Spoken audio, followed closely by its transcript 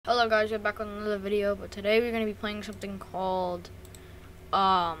Hello guys, we're back on another video, but today we're going to be playing something called,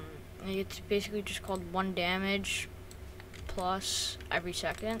 it's basically just called 1 damage plus every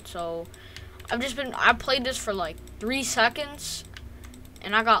second. So, I played this for like 3 seconds,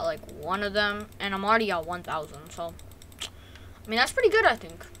 and I got like 1 of them, and I'm already at 1,000, so, I mean, that's pretty good, I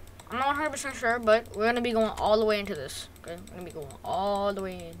think. I'm not 100% sure, but we're going to be going all the way into this, okay? We're going to be going all the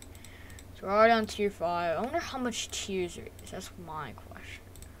way in. So we're already on tier 5. I wonder how much tiers there is. That's my question.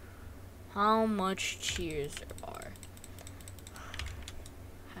 How much tiers there are?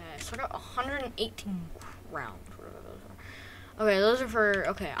 So I got 118 crowns. Whatever those are. Okay, those are for.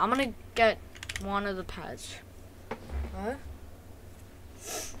 Okay, I'm gonna get one of the pets. What?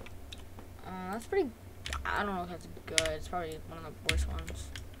 That's pretty. I don't know if that's good. It's probably one of the worst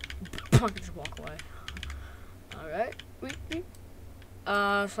ones. I can just walk away. Alright.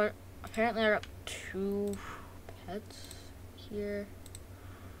 So apparently I got 2 pets here.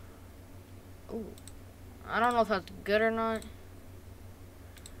 Ooh. I don't know if that's good or not.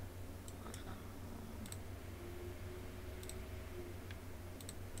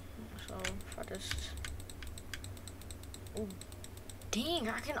 So if I just... Ooh. Dang,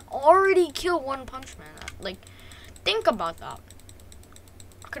 I can already kill One Punch Man. Like, think about that.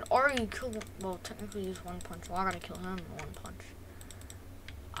 I could already kill, well, technically use 1 punch. Well, I gotta kill him in 1 punch.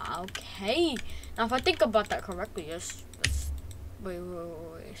 Okay. Now, if I think about that correctly, yes. Wait.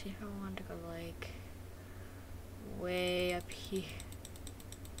 See if I want to go like way up here.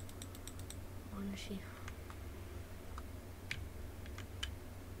 I want to see.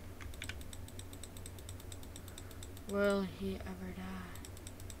 Will he ever die?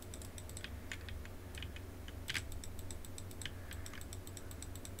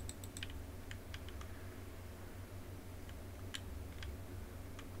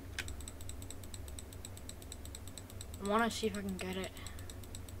 I want to see if I can get it.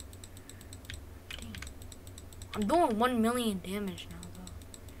 Dang. I'm doing 1 million damage now, though.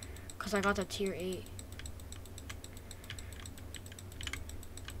 Because I got the tier 8.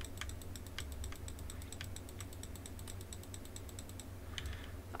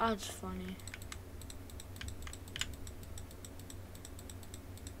 That's funny.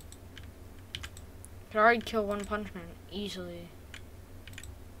 Could already kill One Punch Man easily.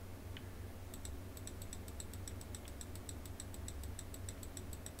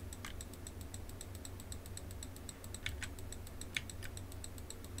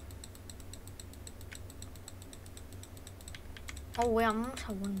 Oh wait, I'm almost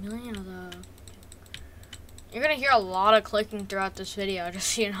at 1 million of the... You're gonna hear a lot of clicking throughout this video, just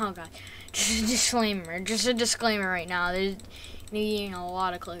so you know, guys. Just a disclaimer right now. There's needing a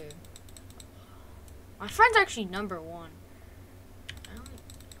lot of clicking. My friend's actually #1. I only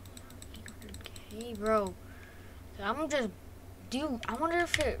 800K, bro. So I'm just... I wonder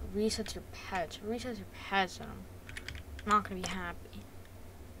if it resets your pets. If it resets your pets, then I'm not gonna be happy.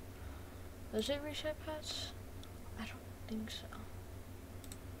 Does it reset pets? I don't think so.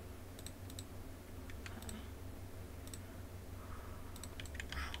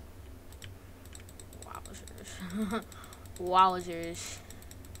 Wowzers.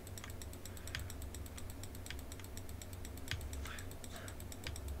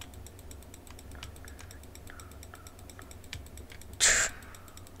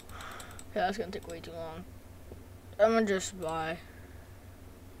 Yeah, that's gonna take way too long. I'm gonna just buy.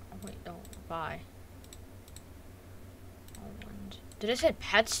 Oh, wait, don't buy. Did it say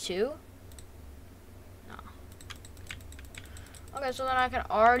pets too? No. Okay, so then I can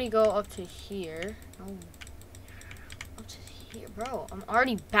already go up to here. Oh. Up to here, bro. I'm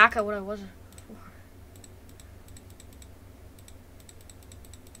already back at what I was before.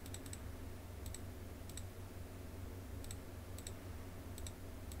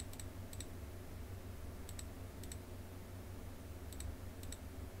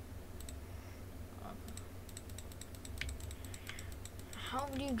 How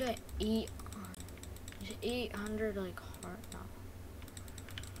do you get 8? Is it 800 like heart now?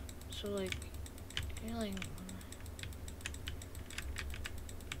 So like, you're like.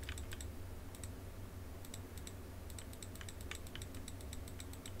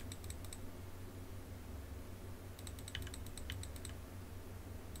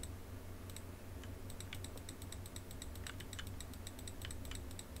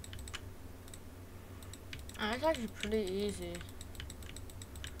 It's actually pretty easy.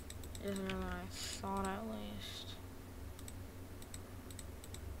 Easier than I thought, at least.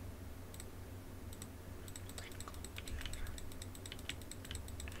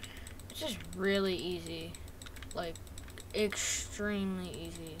 It's just really easy. Like, extremely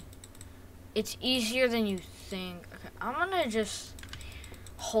easy. It's easier than you think. Okay, I'm gonna just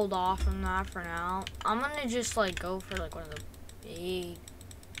hold off on that for now. I'm gonna just like go for like one of the big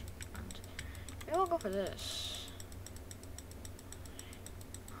ones. Maybe I'll go for this.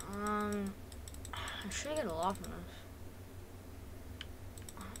 I should get a lot from this.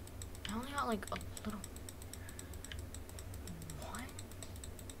 I only got like a little. What?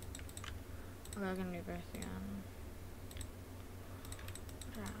 Okay, I'm gonna do birth again.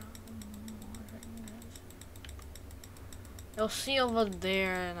 You'll see over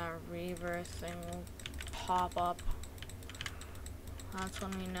there, and that rebirth thing will pop up. That's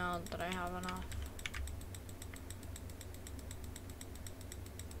when we know that I have enough.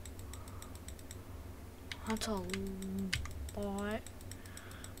 That's a lot.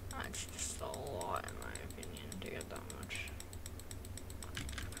 That's just a lot, in my opinion, to get that much.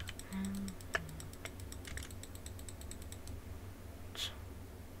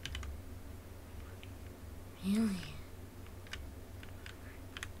 Really?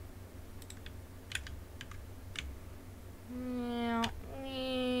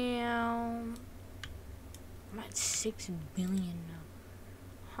 I'm at 6 billion now.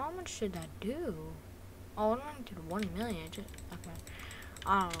 How much did that do? Oh, I only did 1 million. Just okay.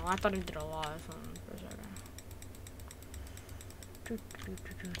 I don't know. I thought it did a lot for a second.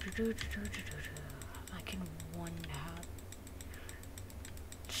 I can one tap.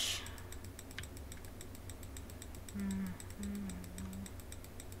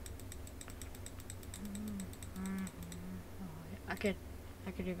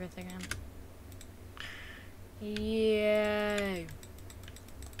 I could do everything again. Yay!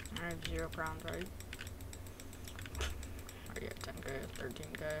 I have 0 crowns, right? I get 10k,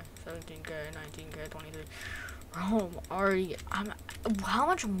 13k, 17k, 19k, 23. Bro, how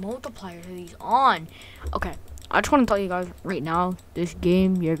much multipliers are these on? Okay, I just want to tell you guys right now, this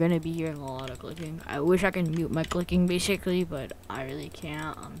game, you're gonna be hearing a lot of clicking. I wish I could mute my clicking basically, but I really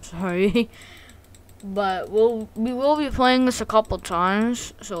can't. I'm sorry. But we will be playing this a couple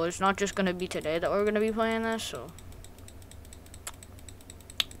times, so it's not just gonna be today that we're gonna be playing this. So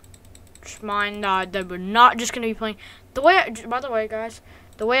just mind that we're not just gonna be playing. By the way, guys,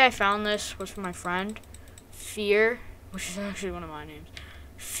 the way I found this was from my friend Fear, which is actually one of my names.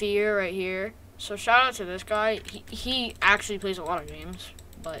 Fear right here. So shout out to this guy. He actually plays a lot of games,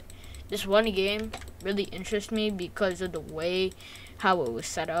 but this one game really interests me because of the way how it was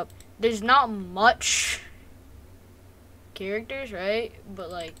set up. There's not much characters, right?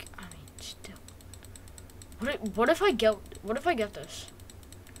 But like, I mean, still. What if I get this?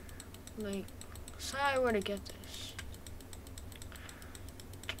 Like, say I were to get this.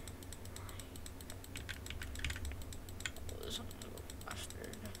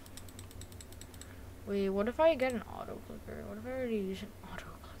 Wait, what if I get an auto clicker? What if I already use an auto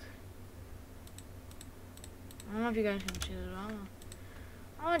clicker? I don't know if you guys can see this. I don't know.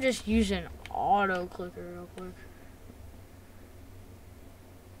 I'll just use an auto clicker real quick.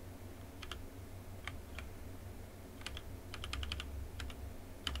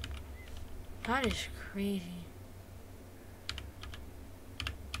 That is crazy.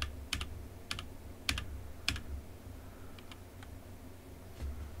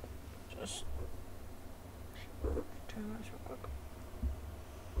 Just turn this real quick.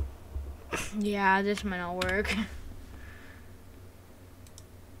 Yeah, this might not work.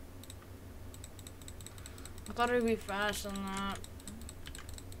 I thought it'd be faster than that.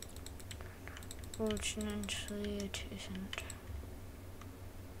 Fortunately, it isn't.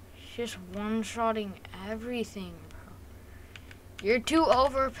 It's just one-shotting everything, bro. You're too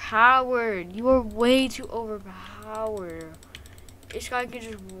overpowered. You are way too overpowered. This guy can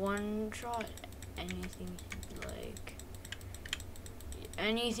just one-shot anything he like.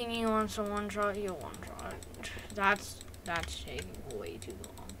 Anything he wants to one-shot, he'll one-shot. That's taking way too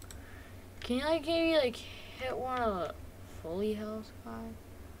long. Can you like maybe like hit one of the fully health guys?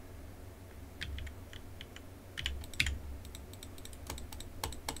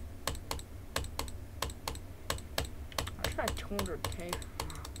 I just got 200k.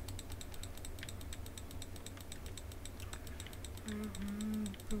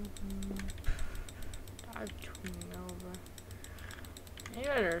 Dive to Nova. You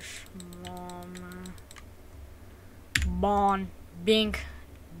guys are small, man. Bon. Bink.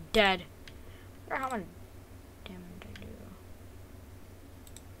 Dead. I wonder how much damage I do.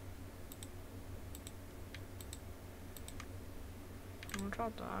 One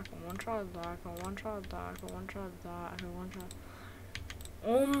shot that, I can one shot that, I can one shot that, I can one shot that, I can one shot.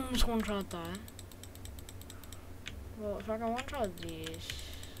 Almost one shot that. Well, if I can one shot these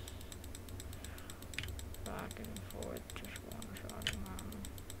back and forth, just one shotting them.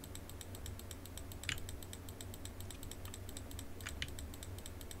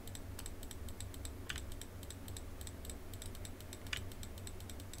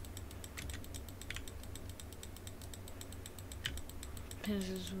 This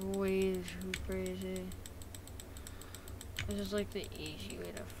is way too crazy. This is like the easy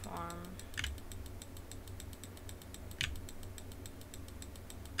way to farm.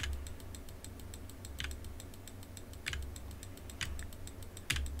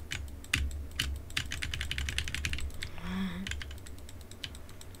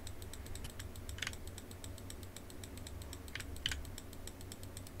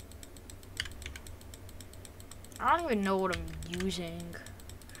 I don't even know what I'm using.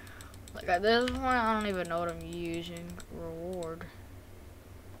 Like at this point, I don't even know what I'm using. Reward.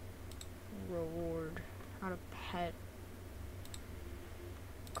 How to pet.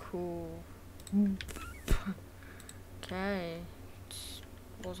 Cool. Okay.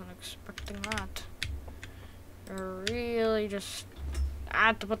 Wasn't expecting that. I really just I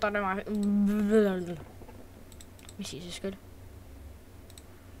had to put that in my. Let me see. Is this good?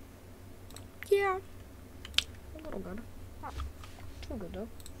 Yeah. A little good. Not too good though.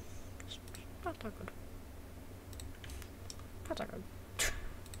 Not that good. Not that good.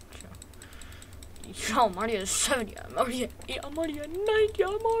 Yo, I'm already at 70. I'm already at 8. I'm already at 90.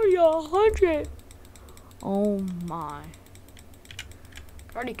 I'm already at 100. Oh my.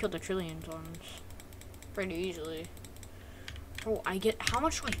 I already killed a trillion times. Pretty easily. Oh, I get. How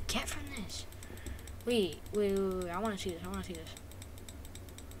much do I get from this? Wait. I want to see this.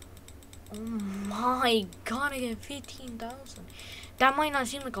 Oh my god, I get 15,000. That might not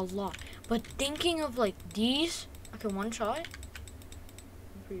seem like a lot, but thinking of like these, I can one shot.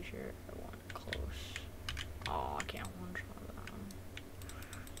 I'm pretty sure I want it close. Oh, I can't one shot that one.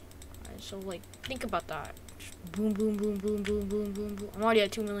 Alright, so like think about that. Just boom, boom, boom, boom, boom, boom, boom, boom. I'm already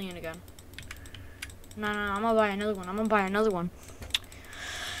at 2 million again. No, I'm gonna buy another one.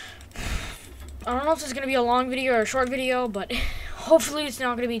 I don't know if this is gonna be a long video or a short video, but hopefully it's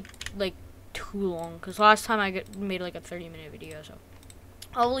not gonna be like too long, because last time I made like a 30-minute video, so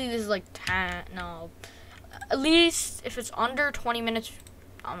hopefully this is like 10. No, at least if it's under 20 minutes,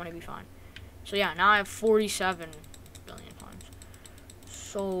 I'm gonna be fine. So yeah, now I have 47 billion times.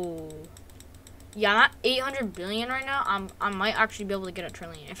 So yeah, I'm at 800 billion right now. I might actually be able to get a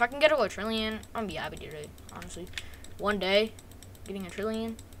trillion. If I can get to a trillion, I'm gonna be happy today. Honestly, one day getting a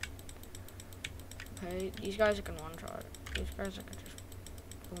trillion. Okay, these guys I can one shot. These guys I can just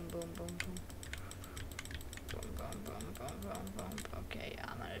boom, boom, boom, boom. Boom, boom, boom, boom, boom, boom. Okay, yeah,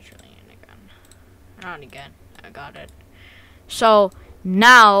 I'm at a trillion again. Not again. I got it. So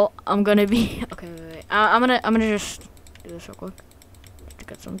now I'm gonna be okay. Wait. I'm gonna just do this real quick to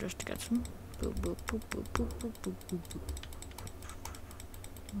get some. Just to get some. Boop, boop, boop, boop, boop, boop, boop, boop, boop.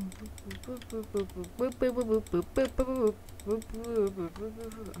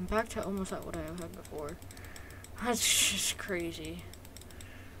 I'm back to almost at what I had before. That's just crazy,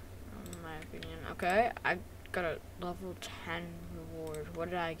 in my opinion. Okay, I got a level 10 reward. What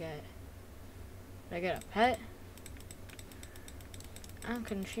did I get? Did I get a pet? I'm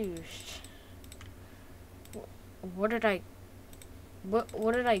confused. What did I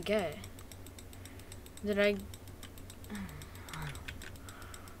get? Did I?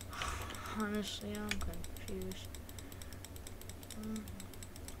 Honestly, I'm confused.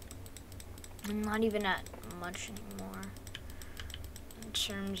 I'm not even at much anymore in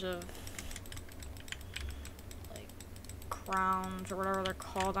terms of like crowns or whatever they're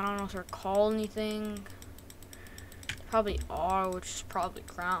called. I don't know if they're called anything. They probably are, which is probably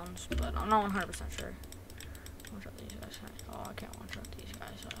crowns, but I'm not 100% sure. One shot these guys. Oh, I can't one shot these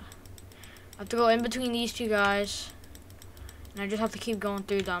guys. I have to go in between these two guys, and I just have to keep going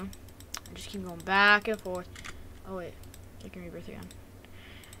through them. I just keep going back and forth. Oh wait, I can rebirth again.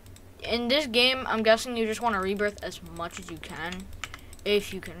 In this game, I'm guessing you just want to rebirth as much as you can,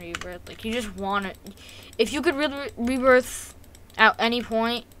 if you can rebirth. Like you just want it. If you could rebirth at any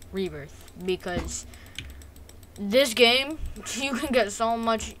point, rebirth, because this game you can get so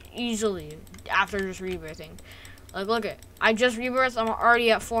much easily after just rebirthing. Like look at, I just rebirthed. I'm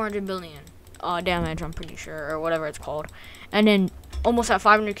already at 400 billion damage. I'm pretty sure, or whatever it's called, and then almost at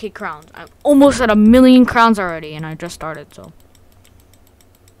 500k crowns. I'm almost at 1 million crowns already, and I just started, so.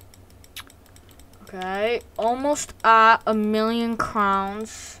 Okay, almost at 1 million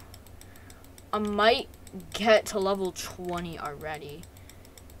crowns. I might get to level 20 already.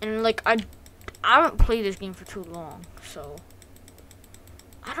 And like, I haven't played this game for too long, so.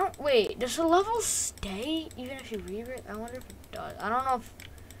 I don't, wait, does the level stay even if you rebirth? I wonder if it does. I don't know if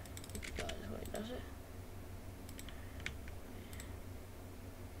it does. Wait, does it?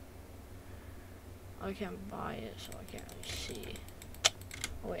 I can't buy it, so I can't really see.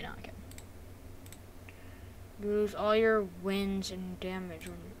 Oh, wait, no, I can. You lose all your wins and damage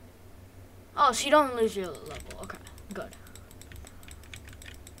when you... Oh, so you don't lose your level. Okay, good.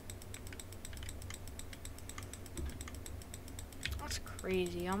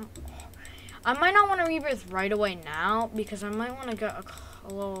 crazy. I might not want to rebirth right away now because I might want to get a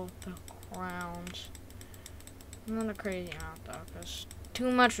little bit of crowns. Not a crazy amount though, because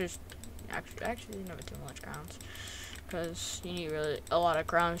too much is actually never too much crowns, because you need really a lot of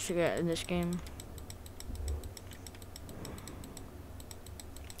crowns to get in this game.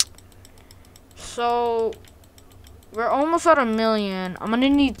 So we're almost at 1 million. I'm gonna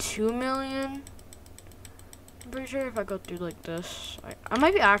need 2 million. I'm pretty sure if I go through like this, I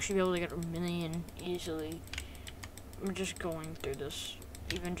might actually be able to get 1 million easily. I'm just going through this,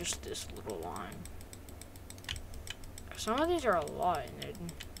 even just this little line. Some of these are a lot in the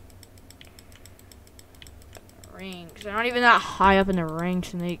ranks. They're not even that high up in the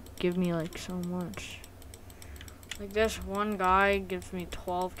ranks, and they give me like so much. Like this one guy gives me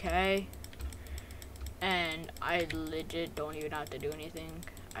 12k, and I legit don't even have to do anything.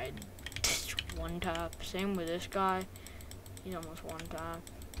 I just one tap. Same with this guy. He's almost one tap.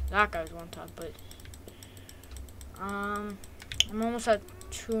 That guy's one tap, but I'm almost at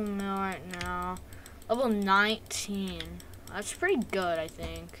 2 mil right now. Level 19. That's pretty good, I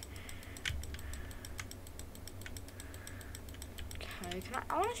think. Okay,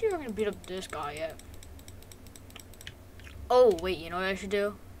 I want to see if I can beat up this guy yet. Oh, wait, you know what I should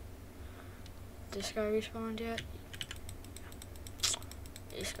do? This guy respawned yet?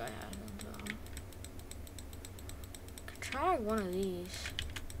 This guy hasn't, though. Could try one of these.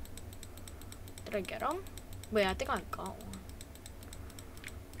 Did I get him? Wait, I think I got one.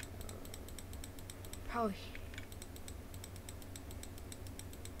 Probably.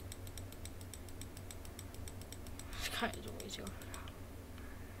 This guy is way too.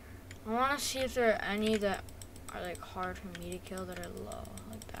 I want to see if there are any that are like hard for me to kill that are low,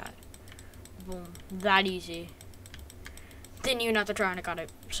 like that. Boom, that easy. Didn't even have to try and I got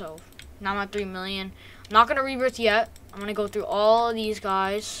it. So now I'm at 3 million. I'm not gonna rebirth yet. I'm gonna go through all of these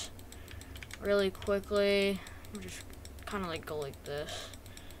guys really quickly. I'm just kind of like go like this.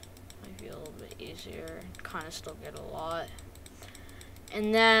 Might be a little bit easier. Kind of still get a lot.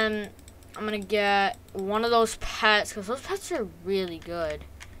 And then I'm gonna get one of those pets, because those pets are really good.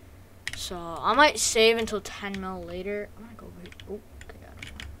 So I might save until 10 mil later. I'm gonna go over here. Oh, okay, I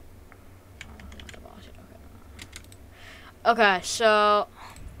don't want the boss yet. Okay, so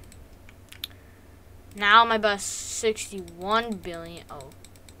now my best 61 billion. Oh.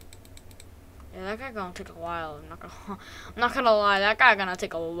 Yeah, that guy gonna take a while. I'm not gonna lie, that guy gonna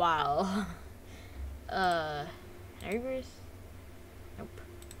take a while. Neighbors? Nope.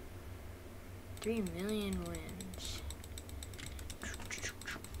 3 million wins.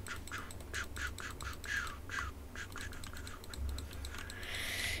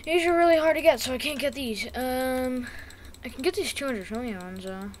 These are really hard to get, so I can't get these. I can get these 200 million ones,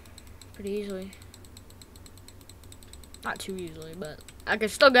 pretty easily. Not too easily, but I can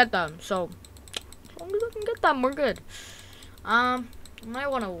still get them, so as long as I can get them, we're good. I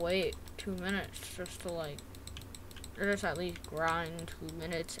might want to wait 2 minutes just to like, or just at least grind 2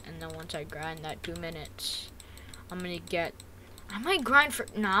 minutes, and then once I grind that 2 minutes, I'm gonna get, I might grind for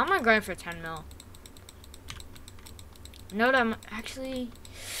 10 mil. No, that I'm actually,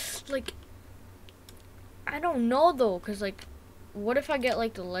 like, I don't know though, cause like, what if I get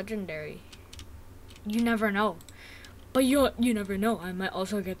like the legendary? You never know. But you never know. I might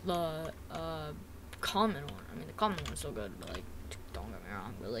also get the common one. I mean, the common one's so good, but like, don't get me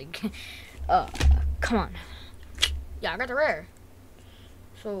wrong. But like, come on. Yeah, I got the rare.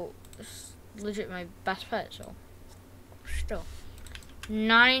 So it's legit my best pet. So still,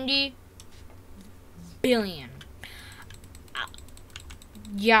 90 billion.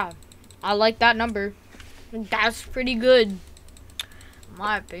 Yeah, I like that number. That's pretty good, in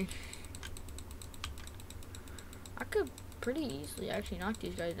my opinion. I could pretty easily actually knock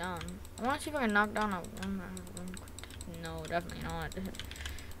these guys down. I want to see if I can knock down a one. No, definitely not.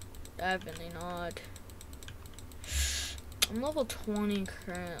 Definitely not. I'm level 20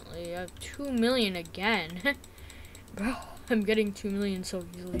 currently. I have 2 million again. Bro, I'm getting 2 million so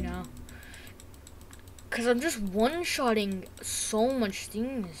easily now. Because I'm just one-shotting so much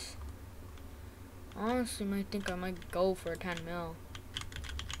things. Honestly, might think I might go for a 10 mil.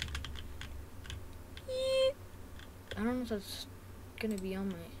 I don't know if that's gonna be on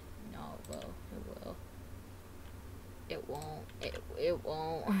my. No, it will. It will. It won't. It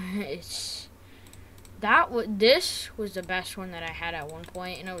won't. It's that. This was the best one that I had at one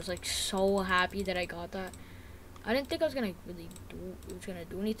point, and I was like so happy that I got that. I didn't think I was gonna really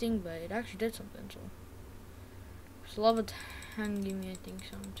do anything, but it actually did something. So level 10 gave me I think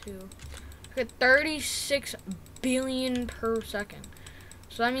some too. I got 36 billion per second.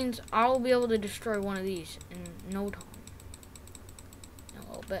 So that means I'll be able to destroy one of these in no time.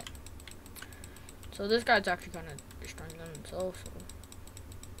 little bit. So this guy's actually kind of destroying them himself. So.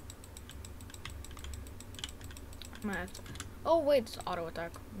 Oh wait, it's auto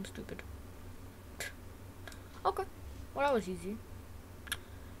attack. I'm stupid. Okay, well that was easy.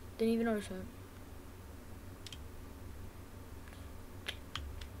 Didn't even notice that.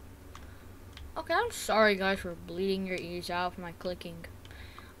 Okay, I'm sorry guys for bleeding your ears out from my clicking.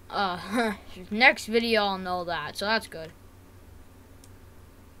 Next video I'll know that, so that's good.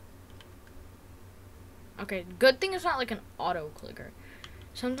 Okay, good thing it's not like an auto clicker.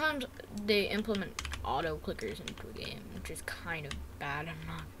 Sometimes they implement auto clickers into a game, which is kind of bad.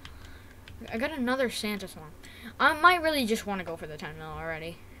 I got another Santa song. I might really just want to go for the 10 mil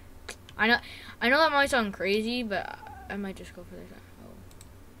already. I know that might sound crazy, but I might just go for the 10.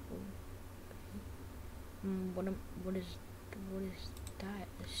 What is that?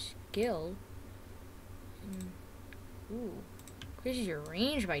 A skill? Ooh, increases your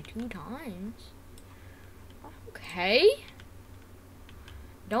range by 2 times. Okay.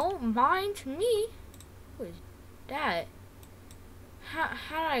 Don't mind me. What is that? How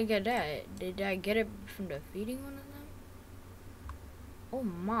did I get that? Did I get it from defeating one of them? Oh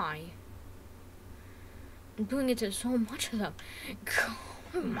my. I'm doing it to so much of them.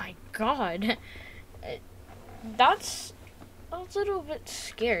 Oh my god. That's a little bit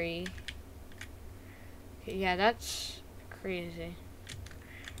scary. Yeah, that's crazy.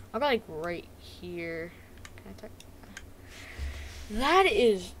 I'll go like right here. Can I attack? That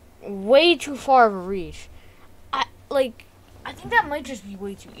is way too far of a reach. I think that might just be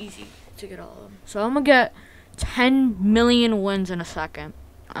way too easy to get all of them. So I'm gonna get 10 million wins in a second.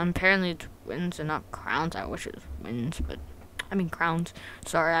 Apparently it's wins and not crowns. I wish it was wins, but I mean crowns.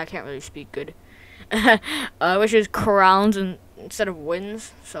 Sorry, I can't really speak good. I wish it was crowns instead of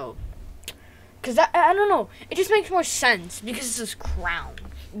wins. So, cause I don't know, it just makes more sense because it says crowns.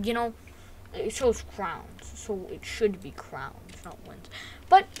 You know, it shows crowns, so it should be crowns, not wins.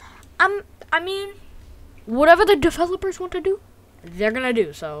 But I mean, whatever the developers want to do, they're gonna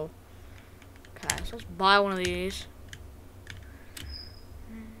do. So, okay, so let's buy one of these.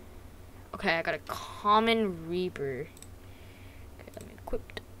 Okay, I got a common reaper. Okay, let me equip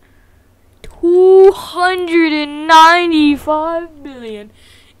it. 295 billion.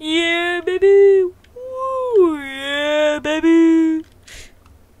 Yeah, baby. Woo, yeah, baby.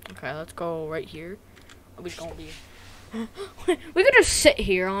 Okay, let's go right here. We gonna be. We could just sit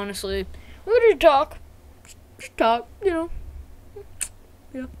here, honestly. We could just talk. Just talk, you know.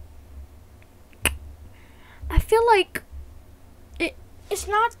 Yeah. I feel like it's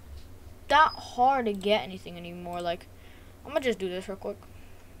not that hard to get anything anymore. Like, I'm gonna just do this real quick.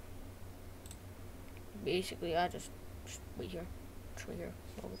 Basically, I just wait here. Just wait here.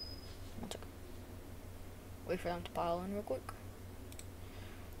 One second. Wait for them to pile in real quick.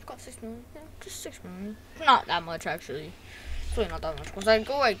 It's got 6 million. Yeah, just 6 million. Not that much, actually. It's really not that much. Because I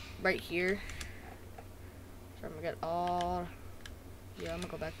go like right here. So I'm gonna get all. Yeah, I'm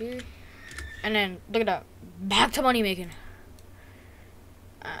gonna go back here. And then, look at that. Back to money making.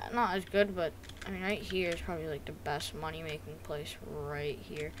 Not as good, but I mean, right here is probably like the best money making place right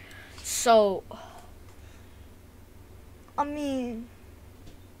here. So, I mean,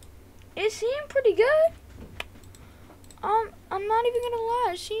 it seemed pretty good. I'm not even gonna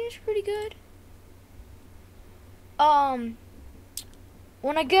lie, it seems pretty good.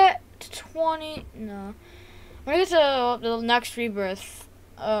 When I get to 20, no. When I get to the next rebirth,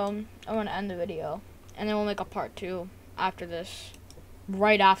 I'm gonna end the video, and then we'll make a part 2 after this.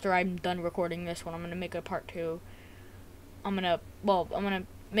 Right after I'm done recording this one, I'm gonna make a part 2. I'm gonna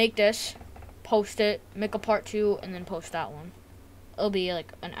make this, post it, make a part 2, and then post that one. It'll be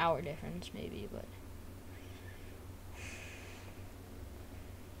like an hour difference, maybe, but.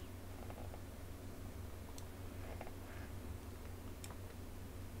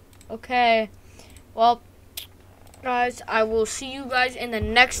 Okay, well, guys, I will see you guys in the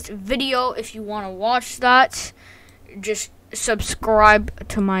next video. If you want to watch that, just subscribe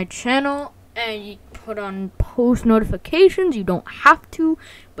to my channel and you put on post notifications. You don't have to,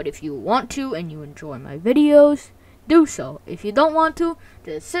 but if you want to and you enjoy my videos, do so. If you don't want to,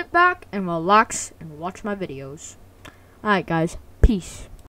 just sit back and relax and watch my videos. Alright, guys, peace.